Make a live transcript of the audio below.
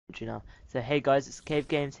You know. So hey guys, it's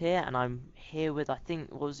TheCaveGames here, and I'm here with, I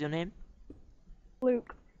think, what was your name?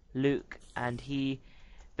 Luke. Luke, and he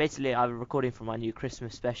basically, I was recording for my new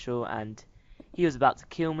Christmas special, and he was about to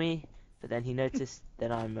kill me, but then he noticed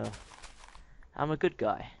that I'm a good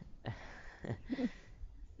guy,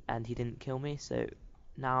 and he didn't kill me. So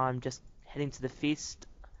now I'm just heading to the feast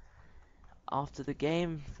after the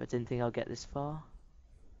game. I didn't think I'll get this far.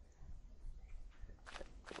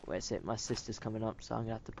 Wait a sec, my sister's coming up, so I'm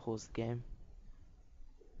gonna have to pause the game.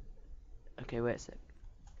 Okay, wait a sec.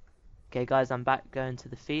 Okay, guys, I'm back going to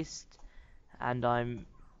the feast, and I'm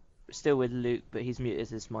still with Luke, but he's muted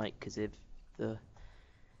his mic because of the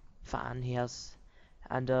fan he has.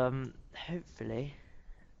 And hopefully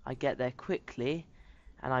I get there quickly,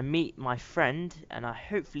 and I meet my friend, and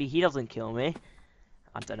hopefully he doesn't kill me.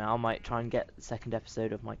 I don't know. I might try and get the second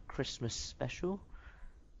episode of my Christmas special,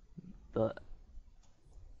 but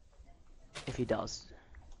if he does,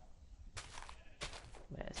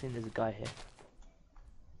 wait, I think there's a guy here.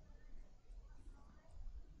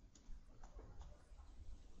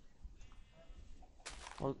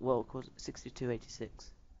 Well,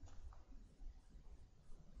 6286.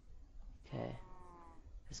 Okay,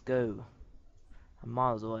 let's go. I'm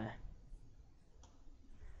miles away.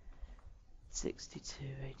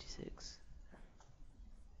 6286.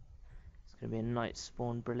 It's gonna be a night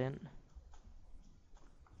spawn, brilliant.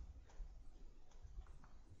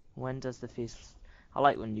 When does the feast? I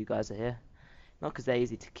like when you guys are here. Not because they're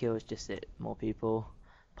easy to kill, it's just that more people.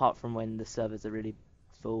 Apart from when the servers are really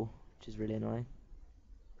full, which is really annoying.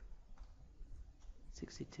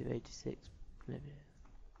 6286. Man,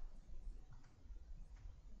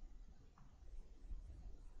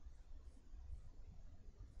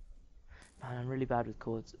 I'm really bad with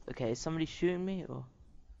chords. Okay, is somebody shooting me or?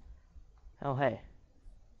 Oh, hey.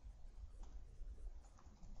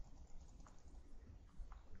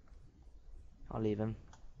 I'll leave him.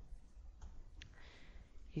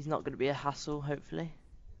 He's not going to be a hassle, hopefully.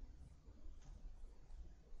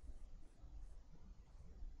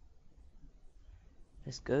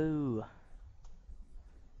 Let's go.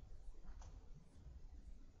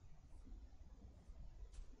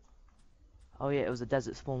 Oh yeah, it was a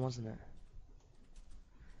desert spawn, wasn't it?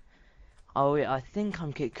 Oh yeah, I think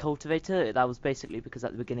I'm cultivator. That was basically because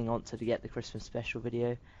at the beginning I wanted to get the Christmas special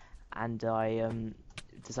video, and I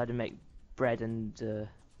decided to make bread and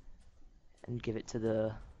give it to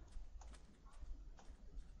the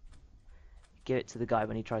guy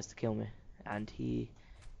when he tries to kill me, and he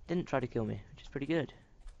didn't try to kill me, which is pretty good.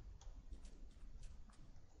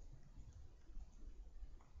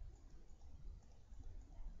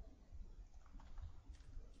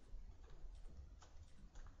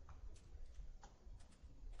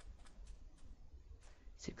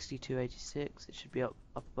 $62.86. It should be up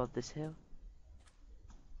above this hill.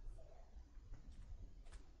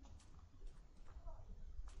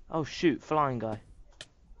 Oh shoot, flying guy.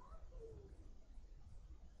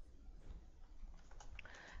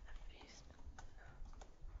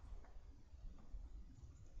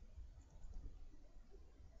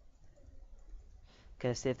 Okay,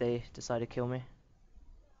 let's see if they decide to kill me.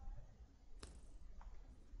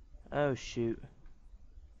 Oh shoot.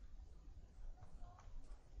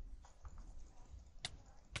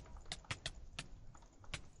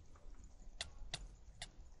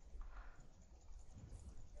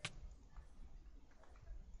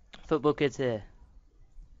 Football kid's here.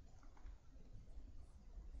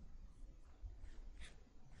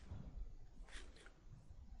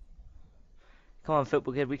 Come on,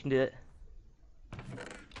 football kid, we can do it.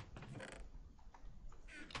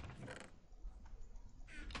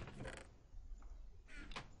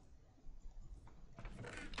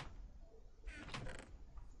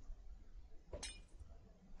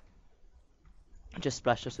 Just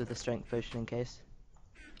splash us with a strength potion in case.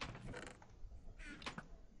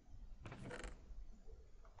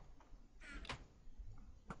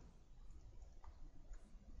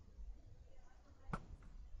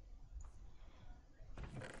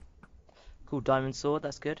 Cool, diamond sword,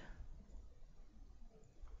 that's good.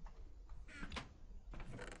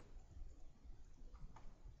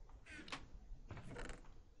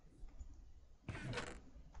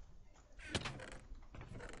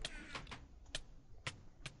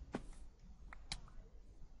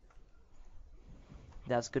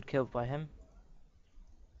 That's good kill by him.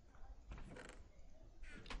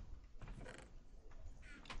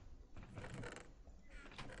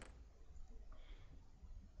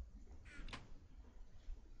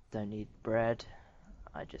 Don't need bread.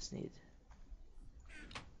 I just need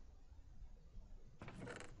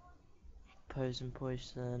poison.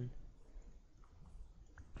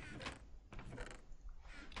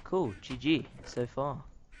 Cool. GG so far.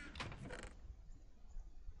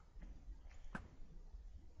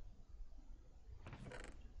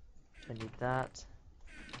 I need that.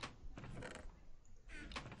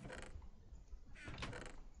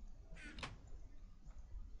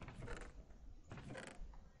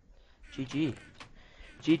 GG.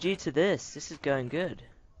 GG to this. This is going good.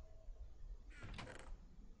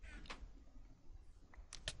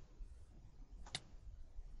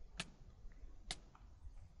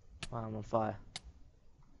 Wow, I'm on fire.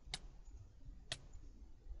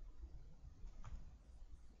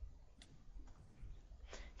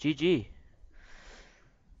 GG.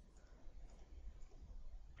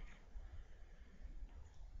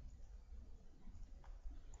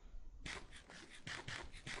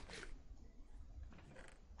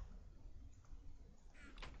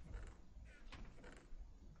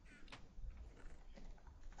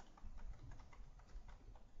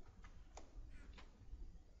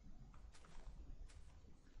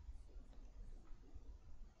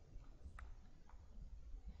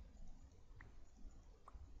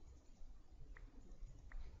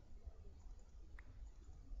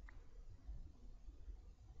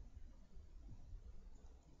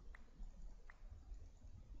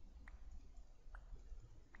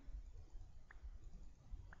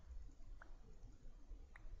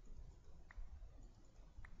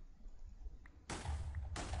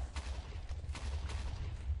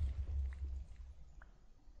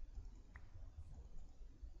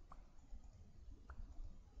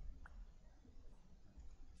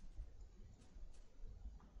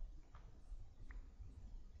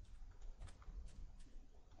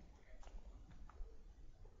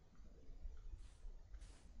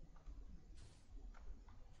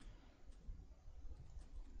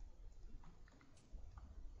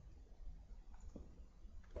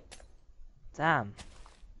 Damn.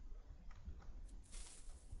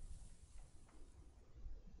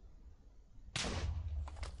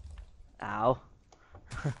 Ow.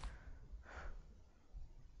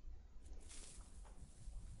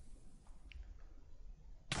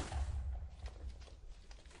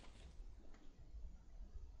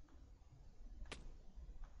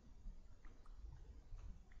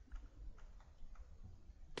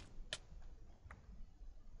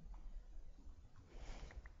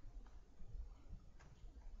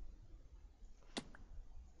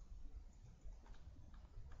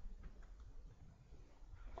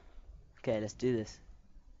 Okay, let's do this.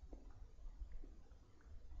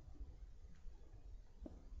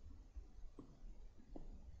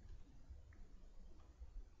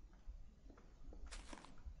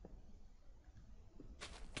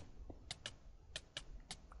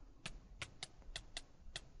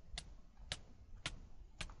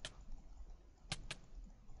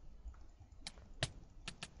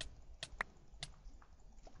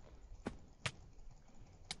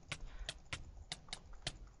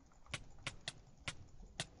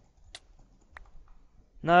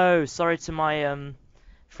 No, sorry to my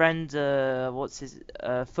friend, what's his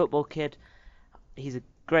football kid. He's a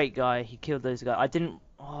great guy. He killed those guys. I didn't.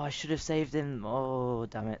 Oh, I should have saved him. Oh,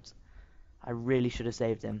 damn it. I really should have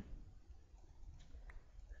saved him.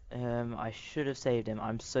 I should have saved him.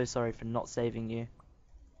 I'm so sorry for not saving you.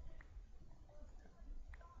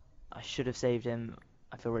 I should have saved him.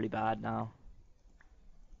 I feel really bad now.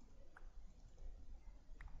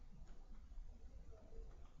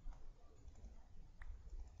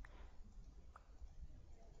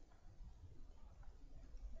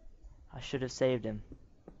 I should have saved him.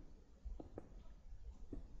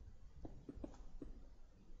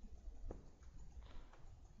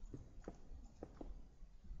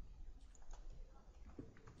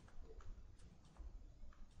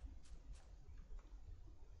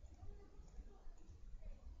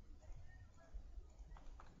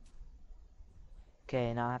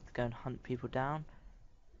 Okay, now I have to go and hunt people down.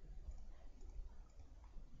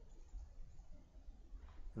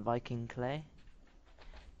 Viking clay.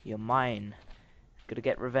 You're mine. Gotta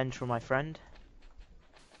get revenge for my friend.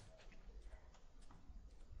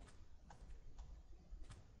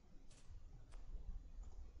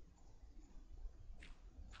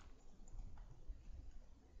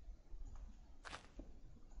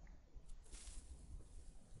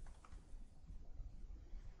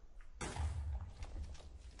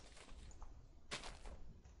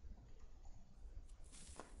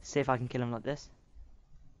 See if I can kill him like this.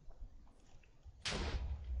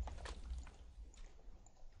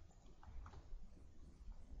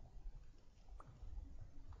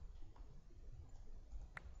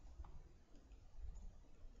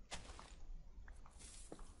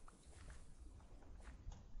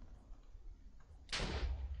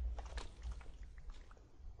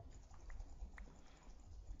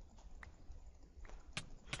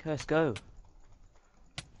 Okay, let's go.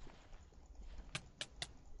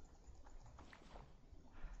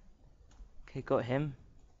 Okay, got him.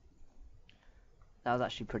 That was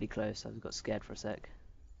actually pretty close. I got scared for a sec.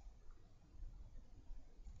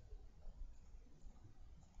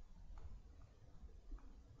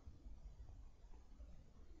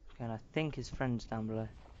 Okay, and I think his friend's down below.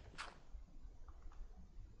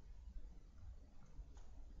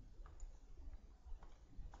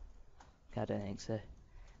 Okay, I don't think so.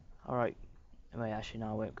 Alright. Wait, actually, no,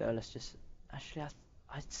 I won't go. Let's just... Actually,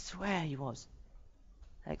 I swear he was.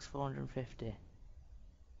 X450.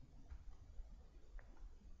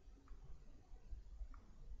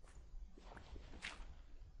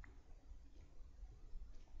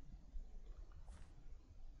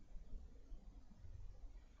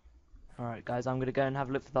 Alright, guys, I'm gonna go and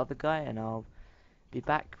have a look for the other guy, and I'll be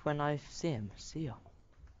back when I see him. See ya.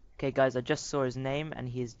 Okay, guys, I just saw his name, and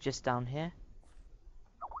he's just down here.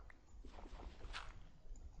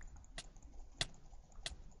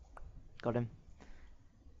 Got him.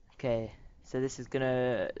 Okay, so this is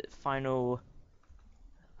gonna final...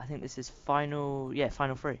 I think this is final... Yeah,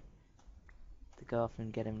 final 3. To go off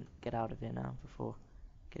and get out of here now before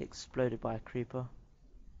get exploded by a creeper.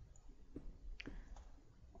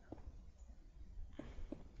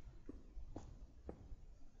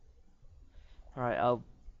 Alright,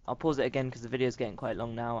 I'll pause it again because the video is getting quite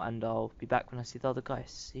long now, and I'll be back when I see the other guy.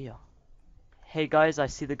 See ya. Hey guys, I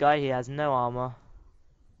see the guy. He has no armor,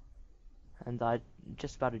 and I'm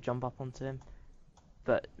just about to jump up onto him,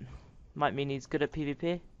 but might mean he's good at PvP.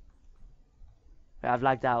 Wait, I've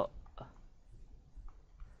lagged out.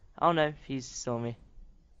 Oh no, he saw me.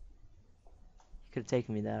 He could have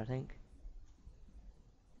taken me there, I think.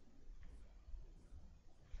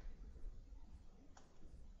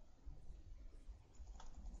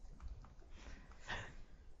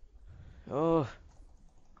 Oh.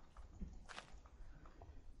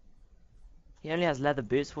 He only has leather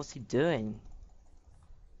boots. What's he doing?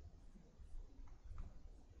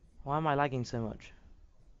 Why am I lagging so much?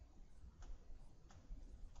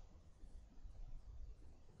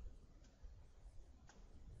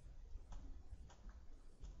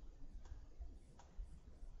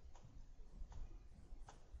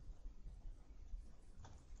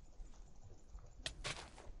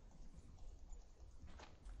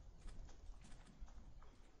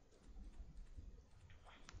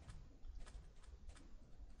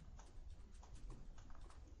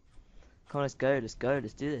 Come on, let's go,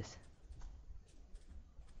 let's do this.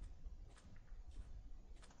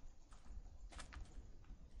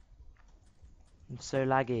 I'm so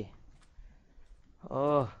laggy.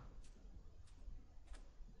 Oh.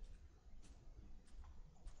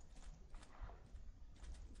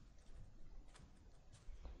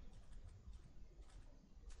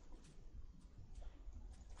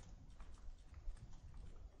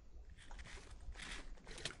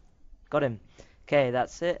 Got him. Okay,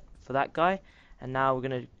 that's it for that guy. And now we're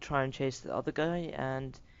going to try and chase the other guy,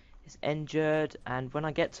 and he's injured. And when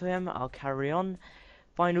I get to him, I'll carry on.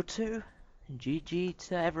 Final 2. And GG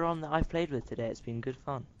to everyone that I've played with today. It's been good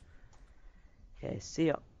fun. Okay, see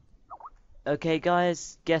ya. Okay,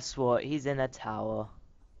 guys, guess what? He's in a tower.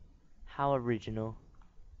 How original.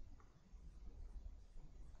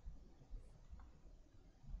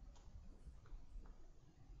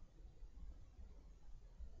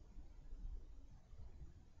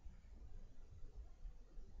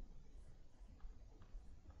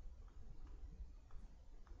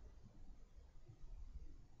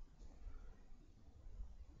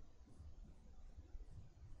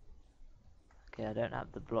 Okay, I don't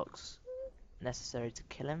have the blocks necessary to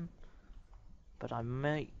kill him, but I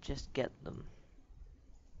might just get them.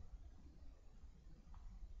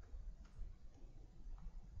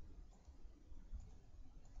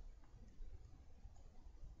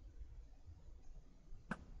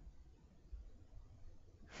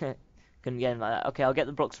 Couldn't get him like that. Okay, I'll get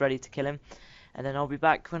the blocks ready to kill him, and then I'll be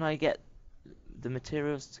back when I get the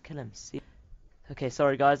materials to kill him. See. Okay,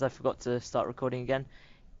 sorry guys, I forgot to start recording again.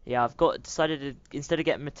 Yeah, I've decided to, instead of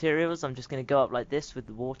getting materials, I'm just gonna go up like this with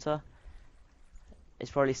the water. It's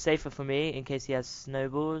probably safer for me in case he has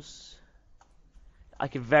snowballs. I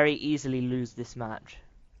could very easily lose this match.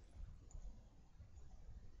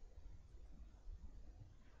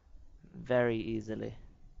 Very easily.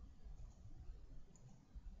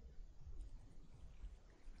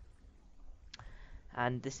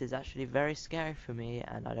 And this is actually very scary for me,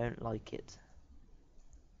 and I don't like it.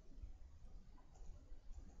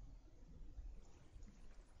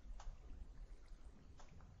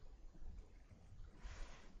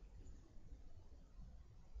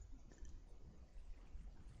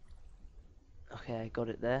 Okay, I got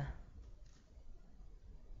it there.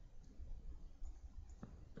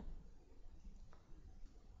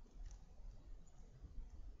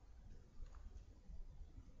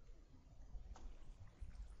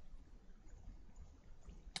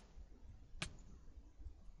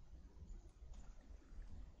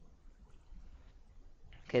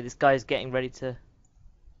 Okay, this guy's getting ready to...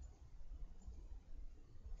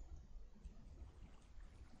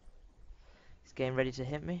 He's getting ready to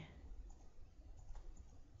hit me.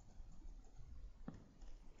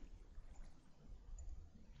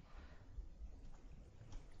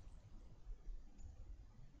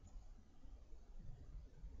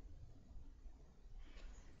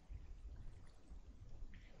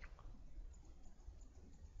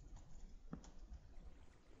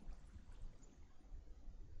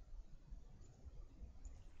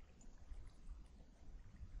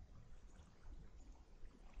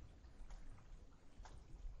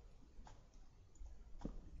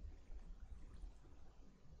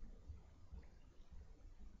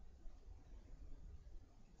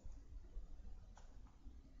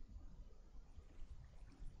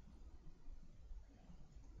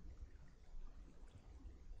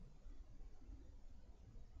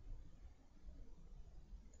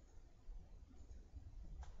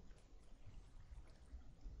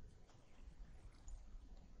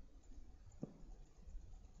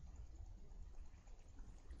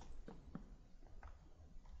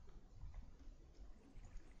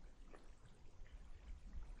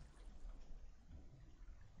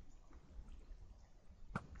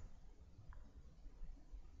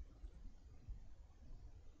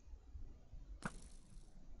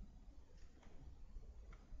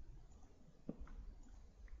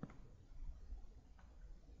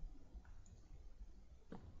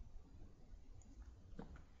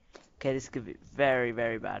 Okay, this could be very,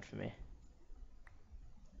 very bad for me.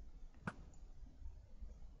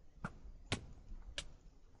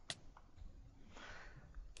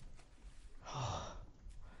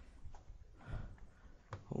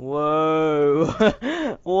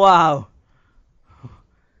 Whoa! Wow!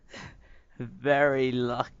 Very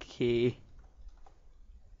lucky.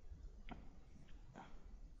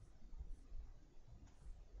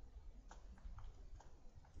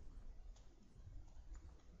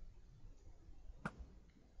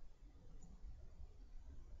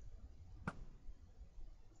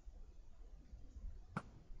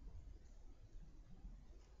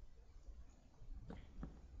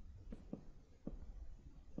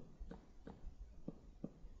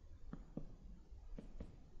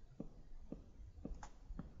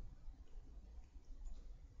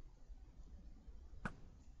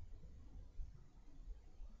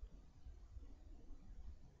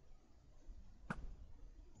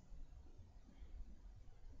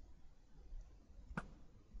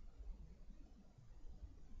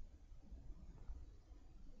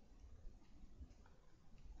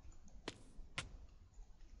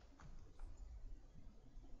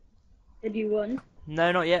 Did you win?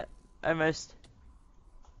 No, not yet. Almost.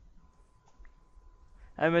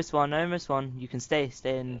 Almost won, almost won. You can stay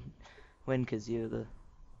and win because you're the...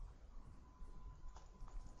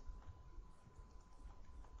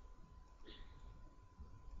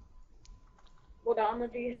 What armor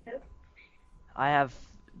do you have? I have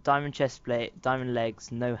diamond chest plate, diamond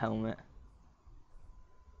legs, no helmet.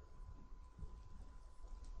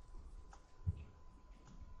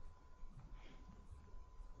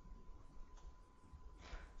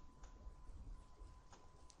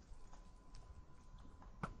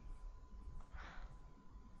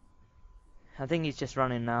 I think he's just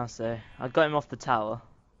running now, so I got him off the tower.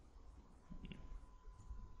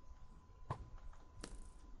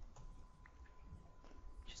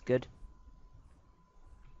 Which is good.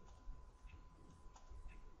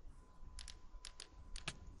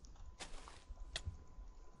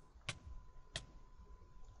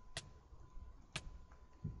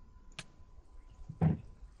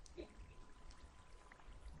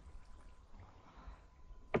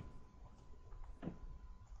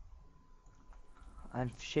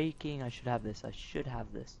 I'm shaking. I should have this. I should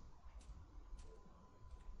have this.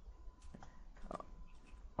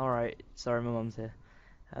 Alright, sorry my mum's here.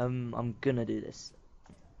 I'm gonna do this.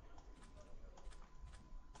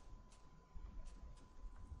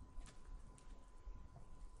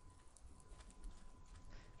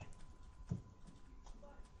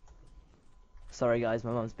 Sorry guys,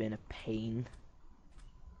 my mum's being a pain.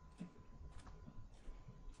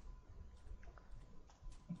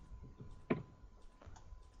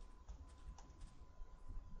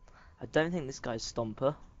 I don't think this guy's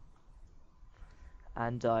Stomper.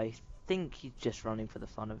 And I think he's just running for the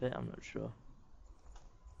fun of it, I'm not sure.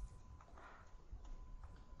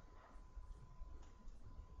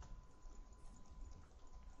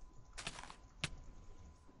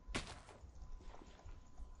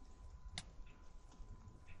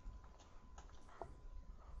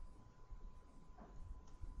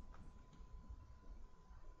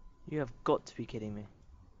 You have got to be kidding me.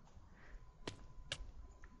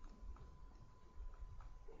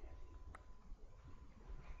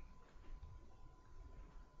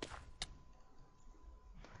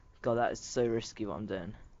 God, that is so risky what I'm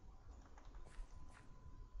doing.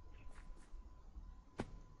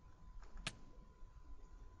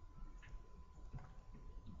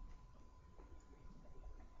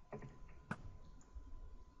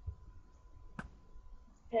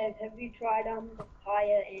 Have you tried the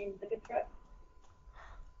Kaya and the good trap?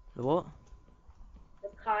 The what? The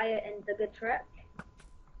Kaya and the good trap?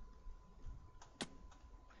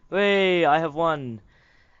 Wait, I have won.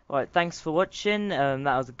 Alright, thanks for watching. That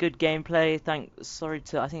was a good gameplay. Sorry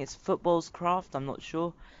to, I think it's Football's Craft, I'm not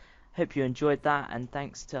sure. Hope you enjoyed that, and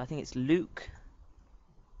thanks to, I think it's Luke.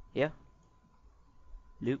 Yeah?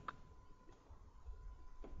 Luke?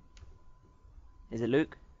 Is it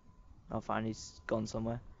Luke? Oh, fine, he's gone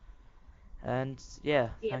somewhere. And, yeah,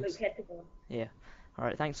 Yeah, Luke thanks. had to go. Yeah.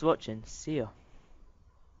 Alright, thanks for watching. See ya.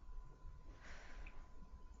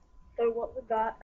 So what we got